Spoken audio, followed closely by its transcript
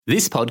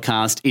This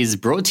podcast is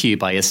brought to you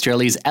by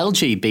Australia's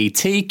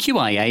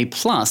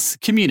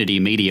LGBTQIA+ community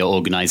media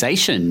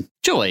organisation,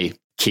 Joy.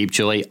 Keep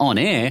Joy on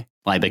air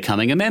by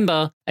becoming a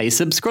member, a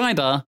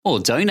subscriber, or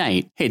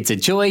donate. Head to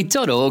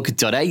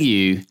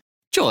joy.org.au.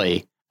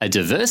 Joy, a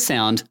diverse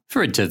sound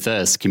for a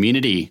diverse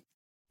community.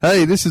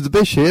 Hey, this is the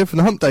Bish here from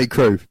the Hump Day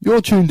crew.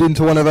 You're tuned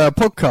into one of our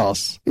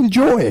podcasts.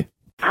 Enjoy!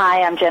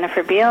 Hi, I'm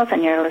Jennifer Beals,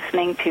 and you're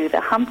listening to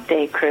the Hump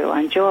Day crew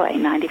on Joy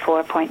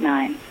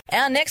 94.9.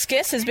 Our next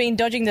guest has been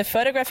dodging the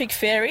photographic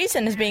fairies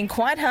and has been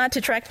quite hard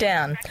to track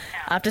down.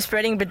 After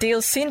spreading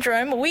Baddiel's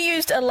syndrome, we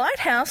used a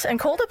lighthouse and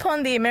called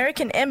upon the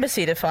American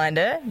Embassy to find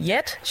her,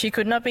 yet she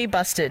could not be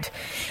busted.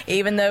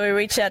 Even though we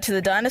reached out to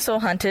the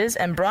dinosaur hunters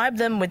and bribed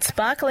them with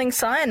sparkling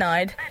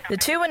cyanide, the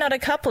two were not a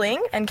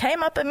coupling and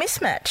came up a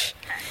mismatch.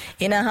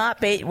 In a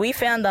heartbeat, we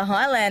found the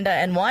Highlander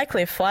and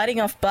Wycliffe fighting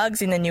off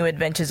bugs in the new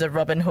adventures of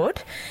Robin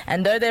Hood,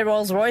 and though their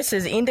Rolls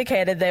Royces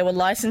indicated they were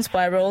licensed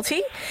by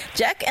royalty,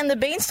 Jack and the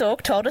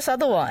Beanstalk told us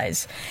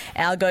otherwise.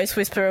 Our ghost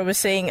whisperer was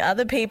seeing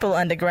other people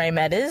under grey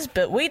matters,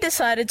 but we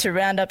decided to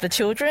round up the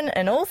children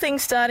and all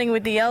things starting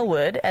with the L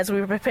word as we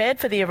were prepared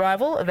for the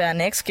arrival of our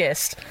next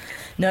guest.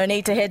 No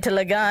need to head to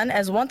Lagan,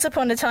 as once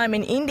upon a time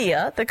in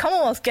India, the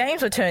Commonwealth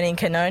Games were turning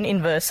canon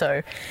in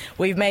verso.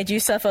 We've made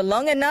you suffer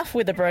long enough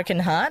with a broken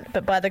heart,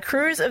 but by the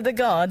cruise of the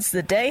gods,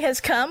 the day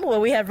has come where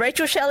we have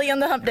Rachel Shelley on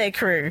the Hump Day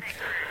crew.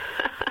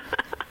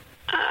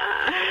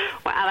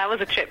 Wow, that was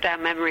a trip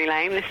down memory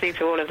lane, listening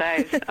to all of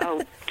those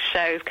old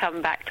shows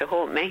come back to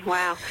haunt me.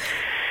 Wow.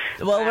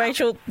 Well,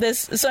 Rachel, there's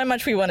so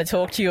much we want to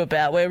talk to you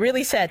about. We're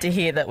really sad to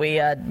hear that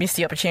we missed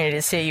the opportunity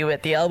to see you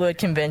at the L Word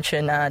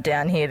convention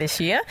down here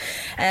this year.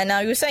 And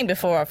you were saying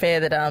before off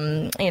air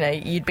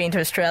that you'd been to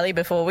Australia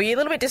before. Were you a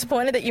little bit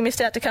disappointed that you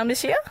missed out to come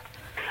this year?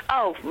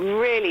 Oh,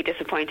 really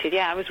disappointed.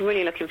 Yeah, I was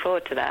really looking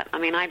forward to that. I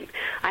mean, I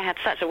had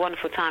such a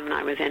wonderful time when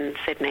I was in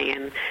Sydney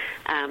and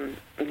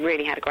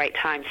really had a great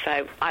time.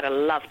 So I'd have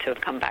loved to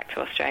have come back to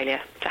Australia,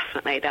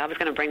 definitely. I was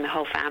going to bring the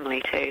whole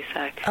family too.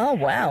 So oh,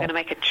 wow. I was going to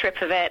make a trip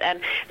of it.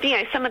 And,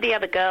 some of the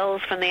other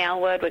girls from the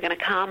L Word were going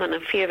to come, and a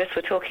few of us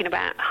were talking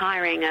about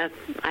hiring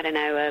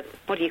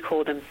what do you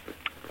call them?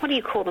 What do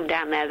you call them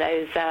down there?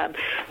 Those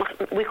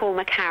we call them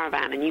a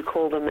caravan, and you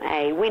call them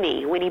a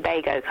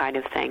Winnebago kind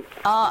of thing.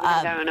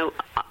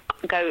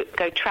 Go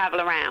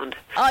travel around.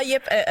 Oh,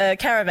 yep, a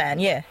caravan,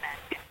 yeah.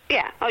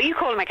 Yeah. Oh, you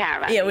call them a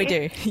caravan? Yeah, we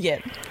do. Yeah.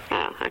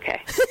 Oh,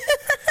 okay.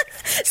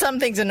 Some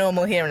things are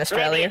normal here in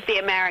Australia. Maybe it's the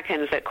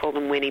Americans that call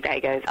them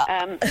Winnebagos.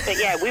 But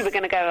yeah, we were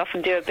going to go off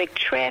and do a big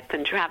trip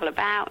and travel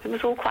about. It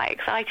was all quite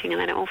exciting, and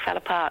then it all fell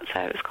apart,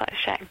 so it was quite a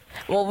shame.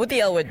 Well, with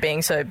the L Word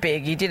being so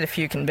big, you did a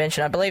few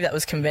conventions. I believe that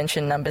was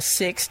convention number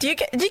 6. Do you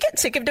get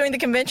sick of doing the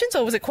conventions,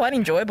 or was it quite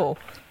enjoyable?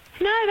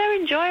 No, they're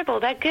enjoyable.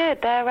 They're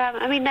good.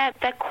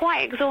 They're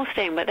quite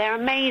exhausting, but they're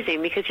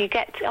amazing because you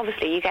get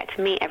to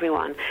meet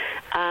everyone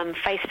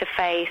face to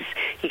face.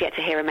 You get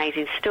to hear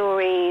amazing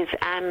stories,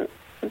 and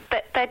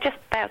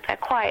they're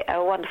quite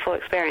a wonderful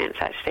experience.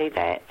 Actually,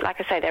 like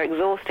I say, they're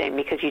exhausting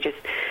because you're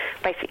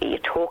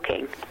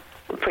talking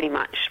pretty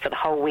much for the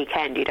whole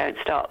weekend. You don't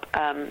stop,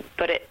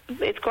 but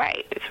it's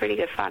great. It's really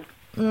good fun.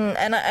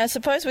 And I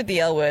suppose with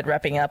the L Word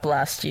wrapping up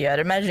last year, I'd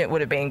imagine it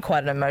would have been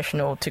quite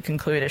emotional to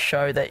conclude a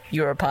show that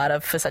you were a part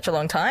of for such a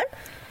long time.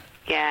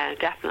 Yeah,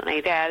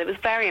 definitely. Yeah, it was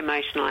very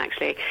emotional,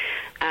 actually.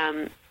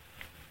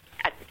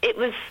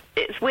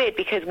 It's weird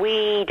because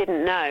we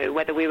didn't know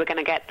whether we were going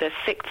to get the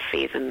 6th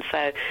season,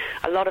 so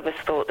a lot of us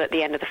thought at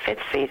the end of the 5th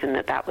season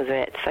that was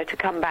it. So to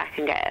come back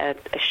and get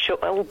a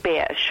short,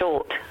 albeit a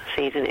short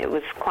season, it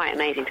was quite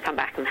amazing to come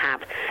back and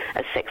have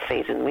a 6th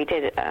season. We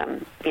did,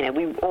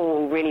 we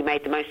all really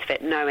made the most of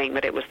it, knowing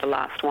that it was the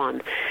last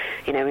one.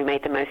 We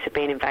made the most of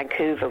being in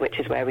Vancouver, which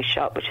is where we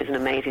shot, which is an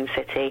amazing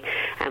city,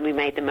 and we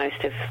made the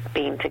most of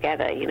being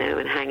together,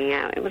 and hanging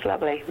out. It was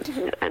lovely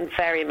and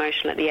very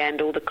emotional at the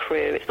end. All the crew.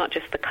 It's not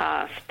just the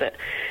cast that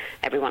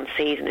everyone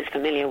sees and is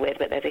familiar with,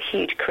 but there's a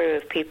huge crew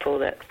of people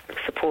that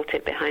support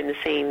it behind the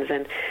scenes,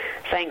 and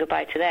saying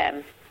goodbye to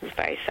them was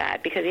very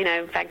sad because,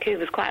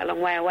 Vancouver's quite a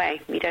long way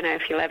away. You don't know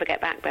if you'll ever get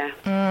back there.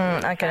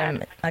 I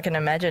can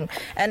imagine.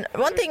 And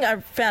one thing I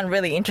found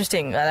really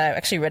interesting that I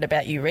actually read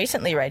about you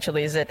recently, Rachel,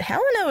 is that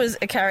Helena was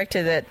a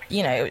character that,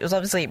 it was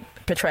obviously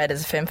portrayed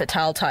as a femme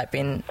fatale type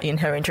in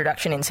her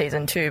introduction in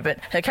season 2, but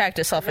her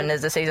character softened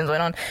as the seasons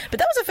went on. But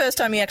that was the first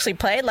time you actually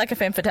played like a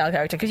femme fatale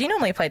character, because you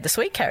normally played the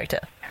sweet character.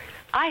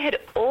 I had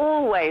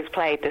always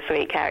played the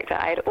sweet character.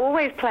 I had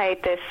always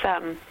played this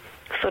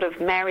sort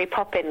of Mary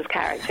Poppins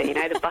character,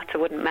 the butter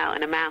wouldn't melt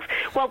in her mouth.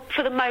 Well,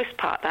 for the most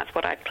part, that's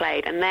what I'd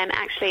played. And then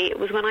actually it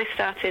was when I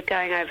started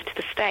going over to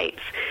the States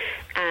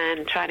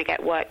and trying to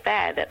get work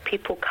there that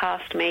people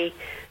cast me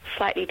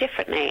slightly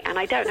differently. And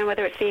I don't know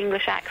whether it's the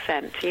English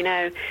accent.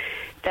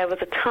 There was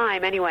a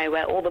time anyway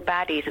where all the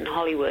baddies in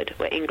Hollywood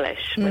were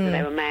English, whether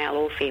they were male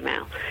or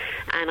female.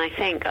 And I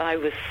think I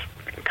was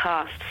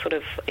cast sort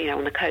of,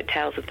 on the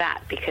coattails of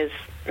that because,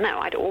 no,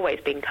 I'd always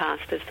been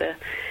cast as the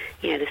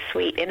the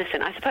sweet,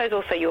 innocent. I suppose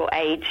also your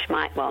age,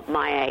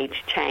 my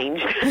age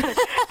changed,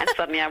 and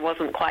suddenly I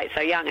wasn't quite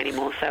so young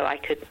anymore, so I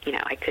could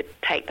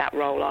take that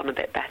role on a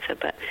bit better.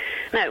 But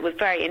no, it was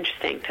very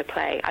interesting to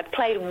play. I'd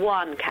played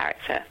one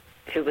character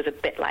who was a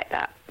bit like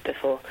that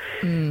before,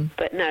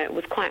 but no, it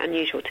was quite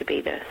unusual to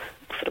be the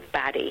sort of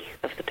baddie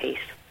of the piece.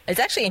 It's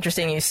actually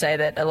interesting you say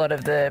that a lot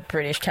of the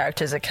British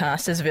characters are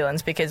cast as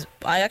villains, because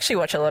I actually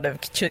watch a lot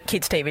of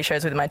kids' TV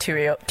shows with my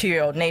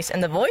two-year-old niece,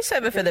 and the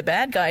voiceover for the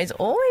bad guy is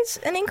always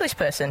an English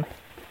person.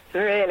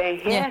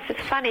 Really? Yes, Yeah.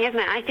 It's funny, isn't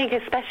it? I think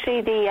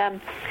especially the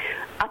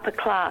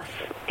upper-class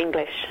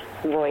English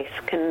voice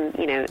can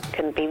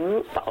be,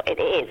 well, it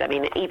is. I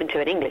mean, even to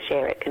an English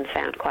ear, it can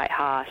sound quite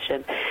harsh,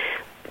 and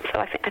so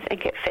I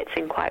think it fits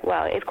in quite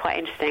well. It is quite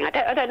interesting. I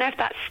don't know if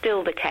that's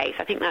still the case.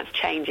 I think that's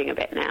changing a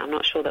bit now. I'm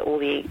not sure that all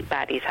the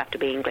baddies have to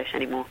be English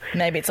anymore.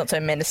 Maybe it's not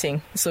so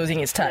menacing. It's losing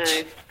its touch.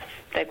 No,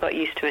 they've got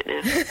used to it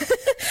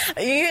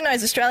now. You know,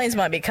 as Australians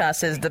might be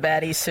cast as the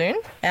baddies soon.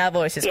 Our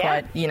voice is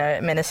Yeah.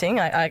 quite, menacing,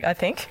 I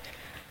think.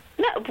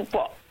 No,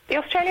 what? The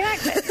Australian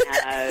accent?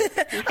 No.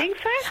 You think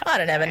so? I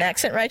don't have an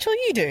accent, Rachel.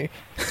 You do.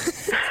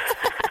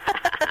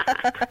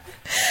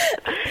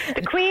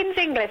 The Queen's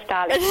English,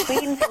 darling. The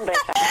Queen's English.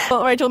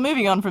 Well, Rachel,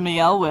 moving on from the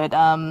L word,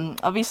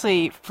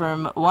 obviously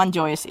from one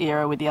joyous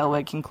era with the L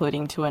word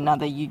concluding to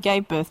another, you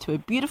gave birth to a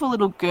beautiful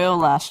little girl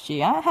last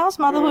year. How's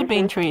motherhood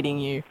been treating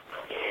you?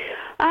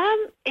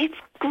 It's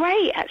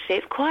great, actually.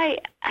 It's quite,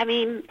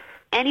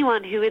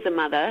 anyone who is a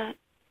mother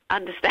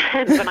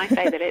understands when I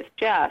say that it's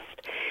just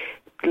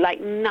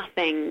like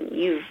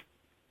nothing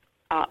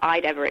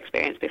I'd ever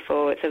experienced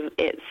before.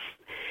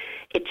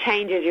 It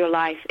changes your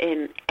life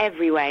in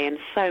every way, in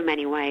so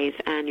many ways,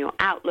 and your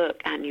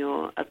outlook and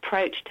your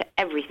approach to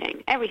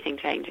everything. Everything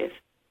changes.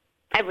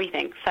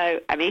 Everything. So,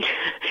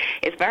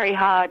 it's very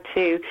hard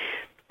to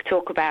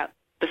talk about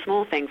the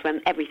small things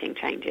when everything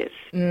changes.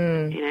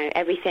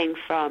 Everything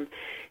from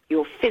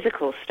your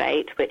physical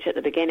state, which at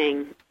the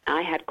beginning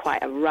I had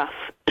quite a rough,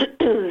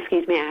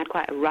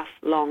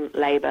 long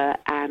labour,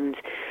 and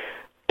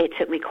it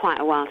took me quite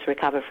a while to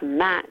recover from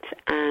that,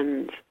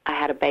 and I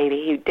had a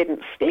baby who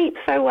didn't sleep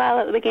so well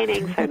at the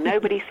beginning, so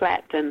nobody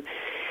slept, and,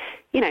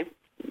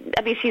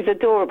 she's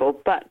adorable,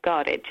 but,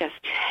 God, it just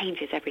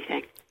changes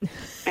everything.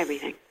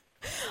 Everything.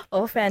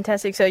 Oh,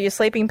 fantastic. So your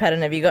sleeping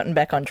pattern, have you gotten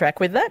back on track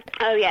with that?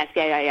 Oh, yes,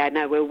 yeah,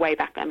 no, we're way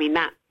back.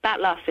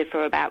 That lasted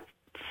for about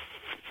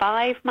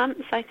 5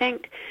 months, I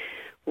think,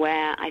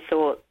 where I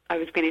thought I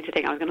was beginning to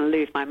think I was going to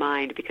lose my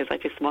mind because I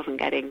just wasn't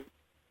getting,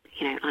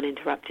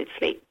 uninterrupted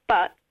sleep.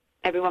 But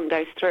everyone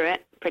goes through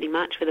it pretty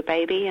much with a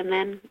baby, and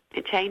then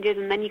it changes,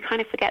 and then you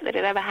kind of forget that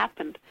it ever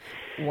happened.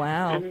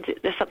 Wow. And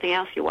there's something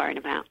else you're worrying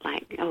about,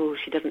 like, oh,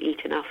 she doesn't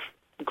eat enough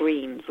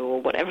greens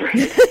or whatever it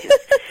is.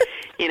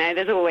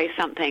 There's always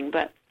something,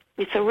 but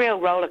it's a real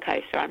roller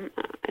coaster.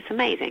 It's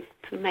amazing.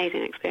 It's an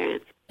amazing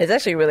experience. It's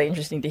actually really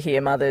interesting to hear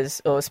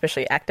mothers, or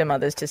especially actor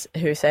mothers,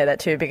 who say that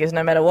too, because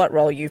no matter what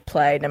role you've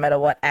played, no matter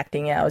what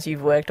acting hours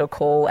you've worked or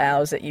call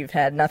hours that you've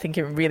had, nothing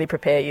can really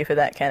prepare you for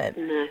that, can it?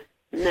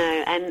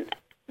 No, and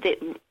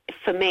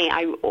for me,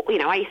 I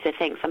used to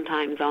think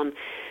sometimes on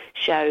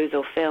shows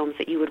or films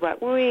that you would work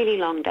really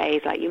long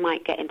days, like you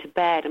might get into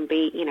bed and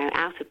be,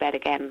 out of bed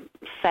again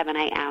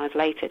 7-8 hours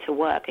later to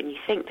work, and you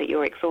think that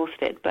you're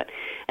exhausted, but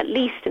at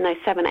least in those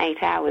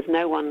 7-8 hours,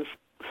 no one's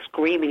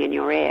screaming in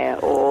your ear,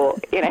 or,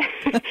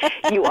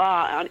 you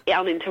are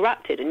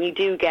uninterrupted, and you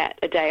do get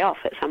a day off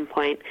at some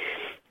point,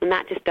 and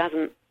that just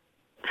doesn't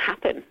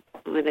happen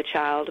with a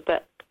child.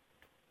 But,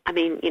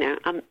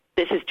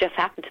 this has just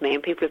happened to me,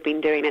 and people have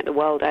been doing it the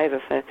world over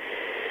for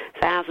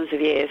thousands of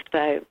years,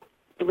 so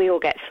we all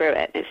get through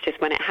it. It's just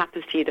when it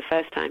happens to you the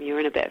first time, you're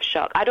in a bit of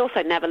shock. I'd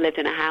also never lived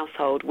in a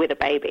household with a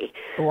baby.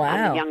 Wow.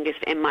 I'm the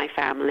youngest in my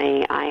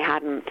family. I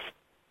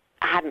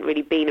hadn't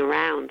really been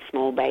around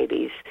small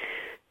babies.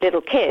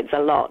 Little kids a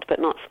lot, but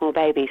not small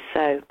babies,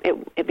 so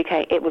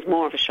it was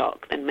more of a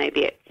shock than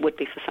maybe it would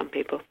be for some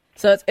people.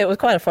 So it was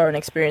quite a foreign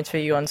experience for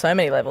you on so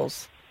many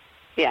levels.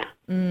 Yeah.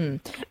 And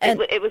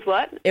it was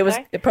what? It was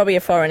Sorry? probably a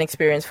foreign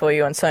experience for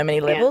you on so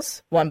many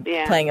levels. Yeah. One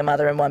playing a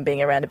mother and one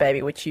being around a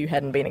baby, which you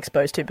hadn't been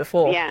exposed to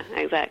before. Yeah,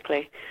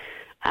 exactly.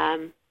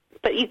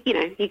 But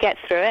you get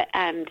through it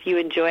and you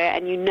enjoy it,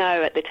 and you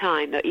know at the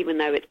time that even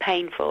though it's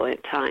painful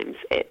at times,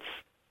 it's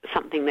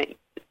something that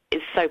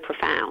is so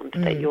profound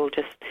that you'll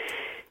just,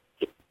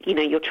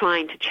 you're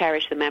trying to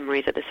cherish the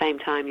memories at the same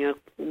time you're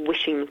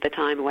wishing the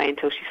time away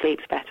until she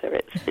sleeps better.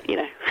 It's,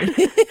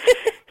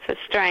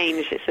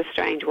 It's a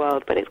strange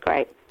world, but it's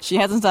great. She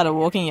hasn't started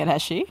walking yet,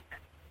 has she?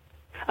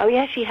 Oh,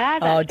 yeah, she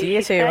has. Oh, actually. dear,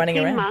 She's so you're running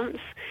 13 around. months.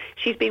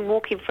 She's been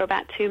walking for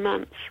about 2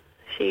 months.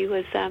 She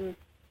was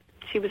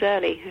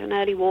early, an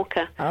early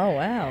walker. Oh,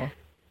 wow.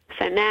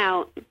 So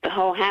now the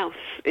whole house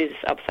is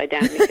upside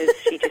down because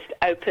she just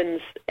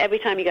opens, every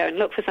time you go and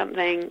look for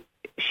something,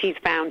 she's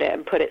found it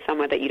and put it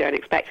somewhere that you don't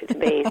expect it to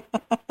be.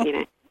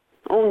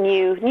 All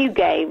new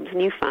games,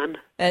 new fun.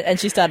 And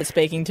she started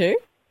speaking too?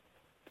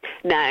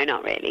 No,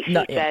 not really. She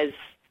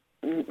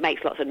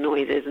makes lots of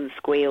noises and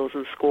squeals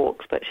and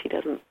squawks, but she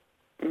doesn't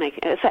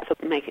except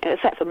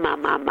for ma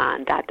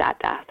and da.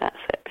 That's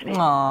it. Pretty.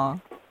 Aw,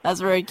 that's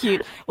very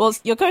cute. Well,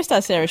 your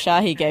co-star Sarah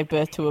Shahi gave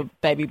birth to a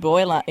baby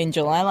boy in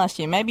July last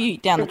year. Maybe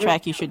down the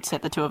track you should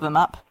set the two of them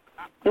up.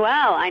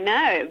 Well, I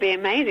know. It'd be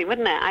amazing,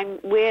 wouldn't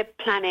it? We're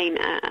planning,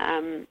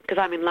 because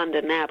I'm in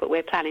London now, but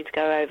we're planning to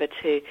go over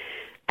to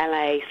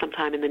LA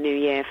sometime in the new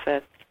year for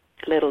a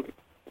little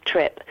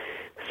trip.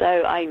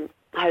 So I'm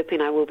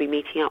hoping I will be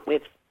meeting up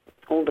with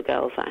all the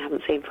girls that I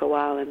haven't seen for a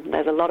while, and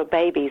there's a lot of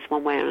babies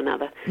one way or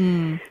another.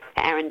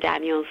 Erin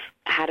Daniels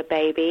had a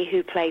baby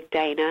who played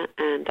Dana,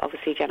 and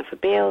obviously Jennifer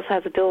Beals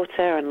has a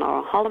daughter, and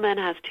Laura Holloman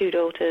has 2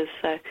 daughters.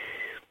 So,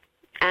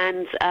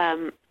 and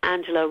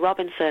Angela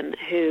Robinson,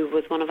 who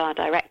was one of our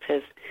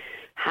directors,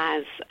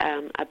 has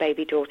a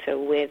baby daughter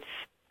with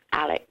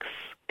Alex,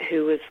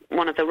 who was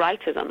one of the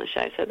writers on the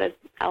show. So there's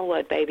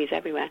L-word babies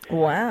everywhere.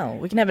 Wow,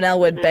 we can have an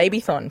L-word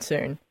baby-thon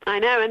soon. I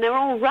know, and they're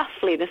all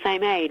roughly the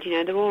same age. You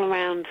know, they're all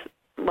around,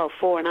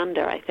 4 and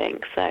under, I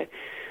think. So,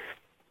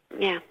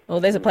 yeah. Well,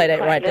 there's a play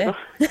date right there.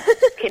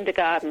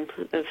 Kindergarten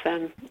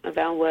of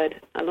L-word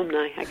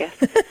alumni, I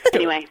guess.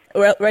 Anyway.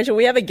 Well, Rachel,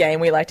 we have a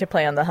game we like to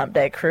play on the Hump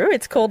Day Crew.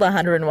 It's called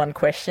 101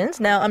 Questions.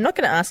 Now, I'm not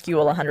going to ask you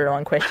all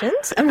 101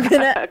 questions. I'm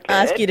going to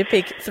ask you to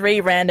pick 3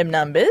 random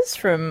numbers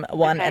from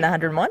 1 and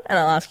 101, and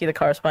I'll ask you the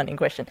corresponding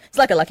question. It's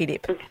like a lucky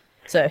dip.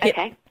 So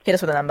hit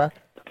us with a number.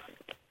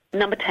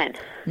 Number 10.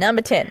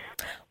 Number 10.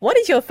 What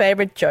is your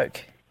favourite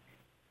joke?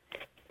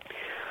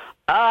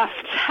 Oh, I'm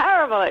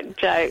terrible at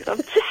jokes.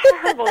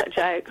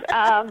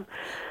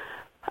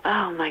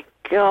 Oh, my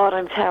God,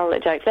 I'm terrible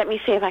at jokes. Let me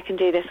see if I can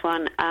do this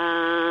one.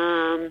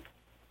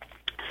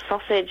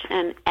 Sausage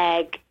and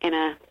egg in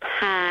a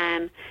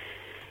pan.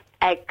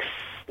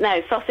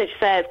 Sausage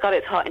says, God,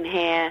 it's hot in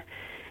here.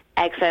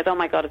 Egg says, oh,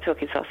 my God, a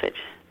talking sausage.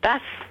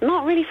 That's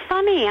not really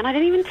funny, and I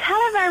didn't even tell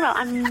it very well.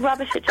 I'm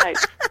rubbish at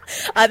jokes.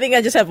 I think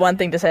I just have one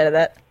thing to say to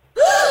that.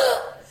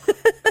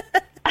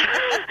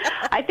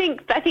 I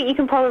think you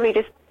can probably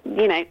just,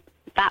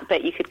 that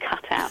bit you could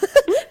cut out.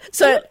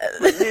 So,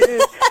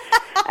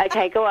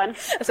 okay, go on.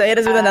 So hit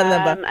us with another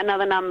number.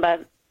 Another number.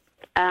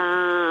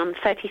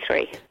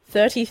 33.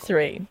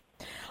 33.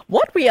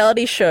 What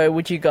reality show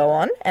would you go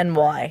on, and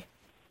why?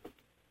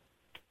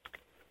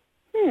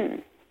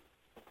 I'm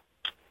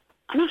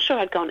not sure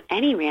I'd go on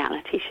any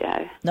reality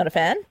show. Not a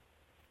fan?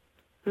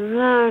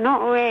 No,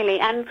 not really.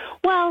 And,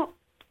 well,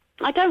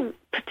 I don't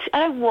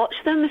watch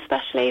them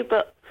especially,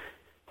 but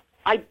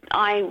it's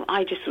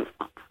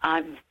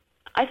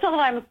not that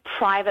I'm a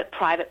private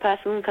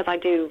person, because I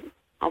do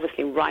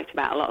obviously write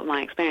about a lot of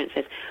my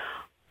experiences.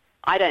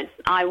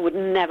 I would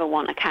never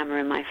want a camera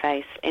in my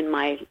face in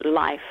my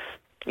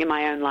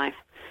own life.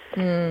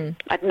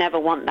 I'd never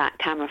want that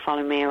camera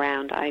following me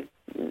around.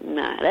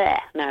 No,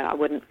 I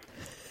wouldn't.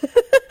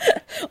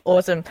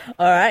 Awesome.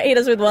 All right, hit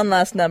us with one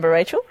last number,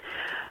 Rachel.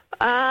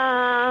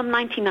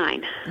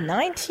 99.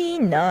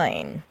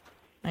 99.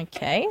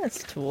 Okay,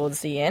 that's towards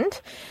the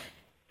end.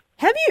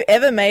 Have you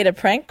ever made a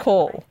prank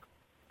call?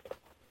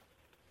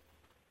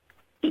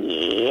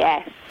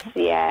 Yes.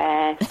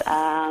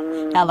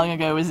 How long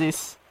ago was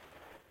this?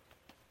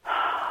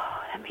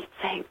 Let me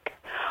think.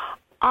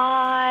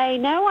 I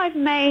know I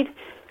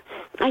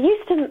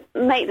used to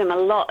make them a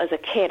lot as a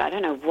kid. I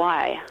don't know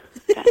why.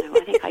 I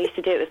think I used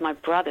to do it with my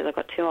brothers. I've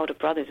got 2 older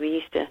brothers. We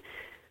used to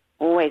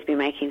always be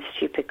making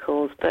stupid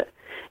calls. But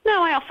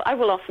no, I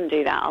will often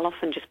do that. I'll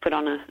often just put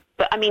on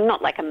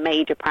not like a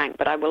major prank,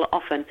 but I will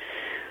often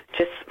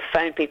just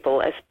phone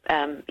people as,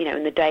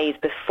 in the days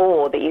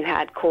before that you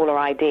had caller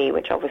ID,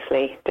 which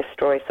obviously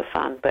destroys the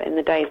fun. But in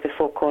the days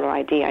before caller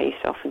ID, I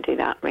used to often do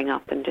that, ring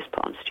up and just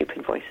put on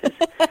stupid voices.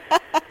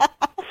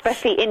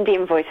 Especially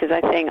Indian voices, I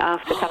think.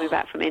 After coming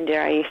back from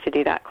India, I used to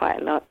do that quite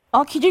a lot.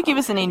 Oh, could you give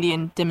us an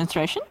Indian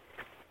demonstration?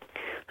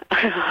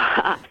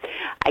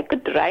 I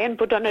could try and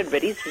put on a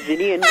very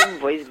silly Indian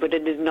voice, but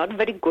it is not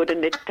very good,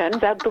 and it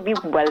turns out to be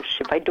Welsh.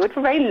 If I do it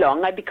for very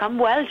long, I become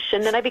Welsh,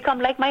 and then I become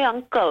like my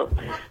uncle.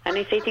 And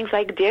I say things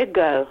like, dear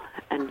girl,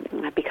 and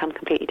I become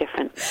completely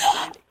different.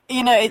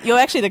 You're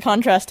actually the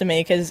contrast to me,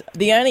 because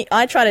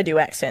I try to do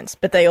accents,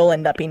 but they all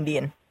end up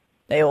Indian.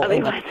 They all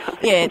end up.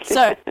 Yeah,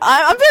 so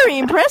I'm very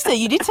impressed that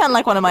you did sound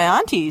like one of my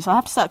aunties. I'll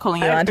have to start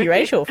calling you Auntie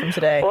Rachel from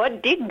today. Oh,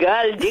 dear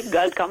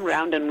girl, come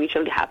round and we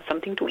shall have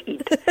something to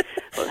eat.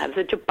 We'll have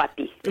the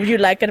chapati. Would you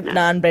like a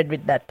naan bread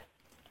with that?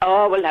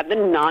 Oh, we'll have the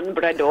naan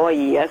bread. Oh,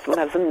 yes, we'll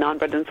have some naan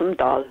bread and some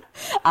dal.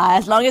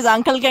 As long as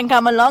Uncle can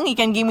come along, he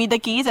can give me the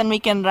keys and we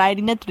can ride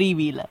in a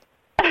 3-wheeler.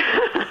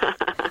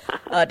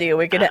 Oh dear,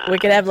 we could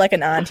have like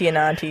an auntie and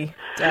auntie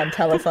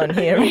telephone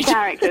here.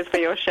 Characters for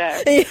your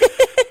show.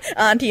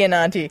 Auntie and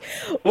auntie.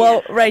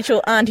 Well,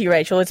 Rachel, Auntie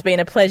Rachel, it's been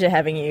a pleasure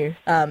having you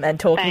and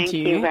talking to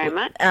you. Thank you very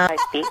much. I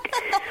think.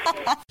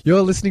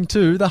 You're listening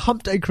to The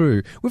Hump Day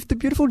Crew with the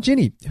beautiful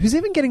Ginny, who's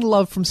even getting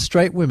love from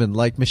straight women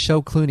like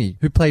Michelle Clooney,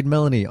 who played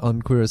Melanie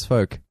on Queer as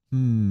Folk.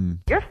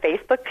 Your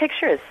Facebook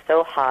picture is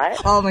so hot.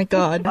 Oh my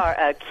God. You are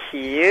a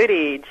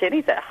cutie.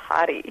 Ginny's a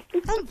hottie.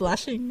 I'm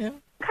blushing now.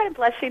 I'm kind of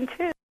blushing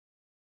too.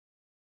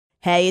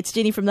 Hey, it's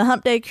Ginny from the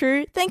Hump Day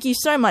Crew. Thank you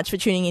so much for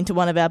tuning into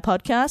one of our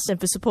podcasts and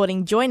for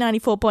supporting Joy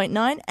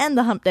 94.9 and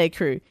the Hump Day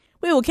Crew.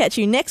 We will catch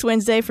you next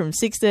Wednesday from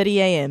 6:30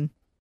 a.m.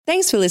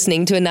 Thanks for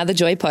listening to another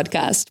Joy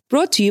podcast,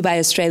 brought to you by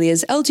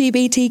Australia's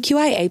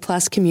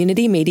LGBTQIA+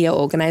 community media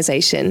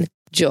organisation,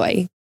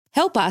 Joy.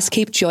 Help us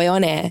keep Joy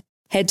on air.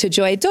 Head to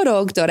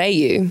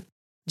joy.org.au.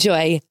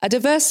 Joy, a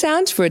diverse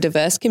sound for a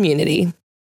diverse community.